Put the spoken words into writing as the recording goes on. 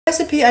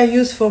recipe I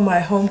use for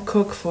my home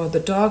cook for the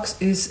dogs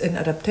is an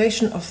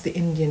adaptation of the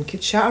Indian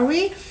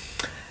khichdi.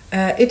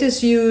 It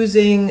is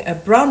using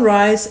brown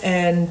rice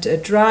and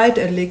dried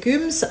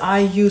legumes. I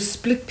use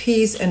split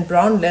peas and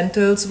brown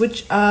lentils,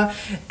 which are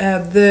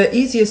the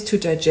easiest to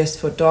digest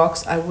for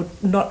dogs. I would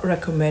not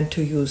recommend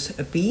to use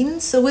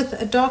beans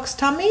with dogs'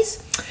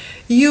 tummies.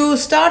 You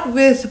start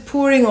with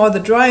pouring all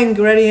the dry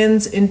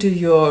ingredients into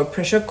your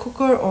pressure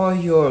cooker or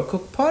your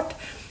cook pot,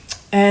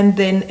 and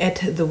then add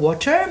the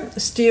water,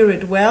 stir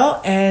it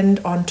well, and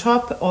on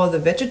top all the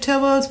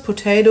vegetables,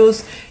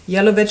 potatoes,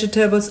 yellow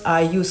vegetables.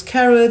 I use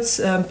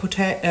carrots,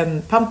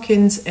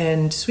 pumpkins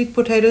and sweet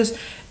potatoes,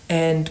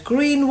 and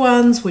green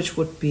ones, which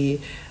would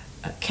be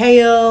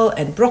kale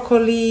and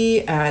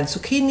broccoli and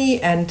zucchini,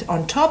 and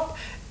on top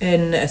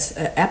an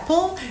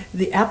apple.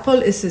 The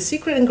apple is the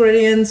secret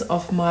ingredient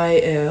of my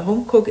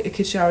home cook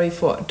khichdi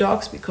for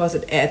dogs, because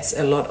it adds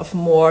a lot of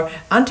more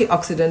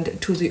antioxidant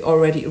to the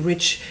already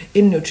rich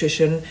in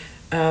nutrition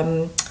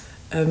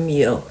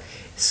meal.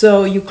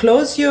 So you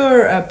close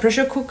your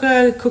pressure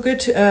cooker, cook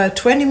it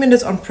 20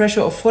 minutes on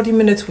pressure or 40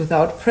 minutes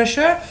without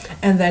pressure,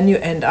 and then you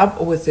end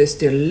up with this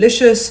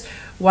delicious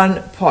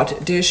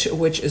one-pot dish,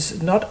 which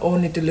is not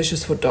only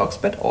delicious for dogs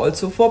but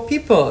also for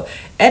people.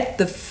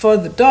 For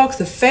the dogs,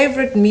 the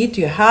favorite meat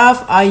you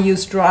have. I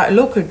use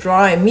local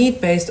dry meat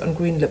based on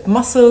green lip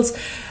mussels,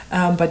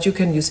 but you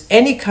can use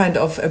any kind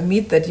of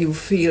meat that you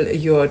feel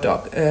your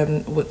dog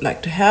would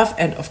like to have,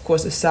 and of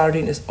course a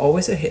sardine is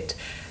always a hit.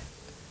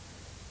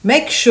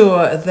 Make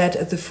sure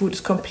that the food is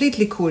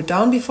completely cooled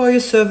down before you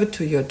serve it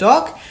to your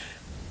dog.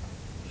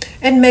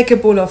 And make a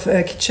bowl of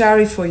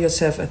khichdi for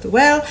yourself as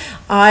well.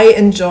 I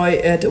enjoy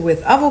it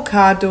with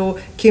avocado,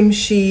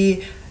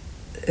 kimchi,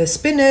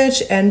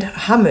 spinach and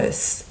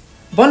hummus.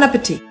 Bon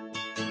appetit!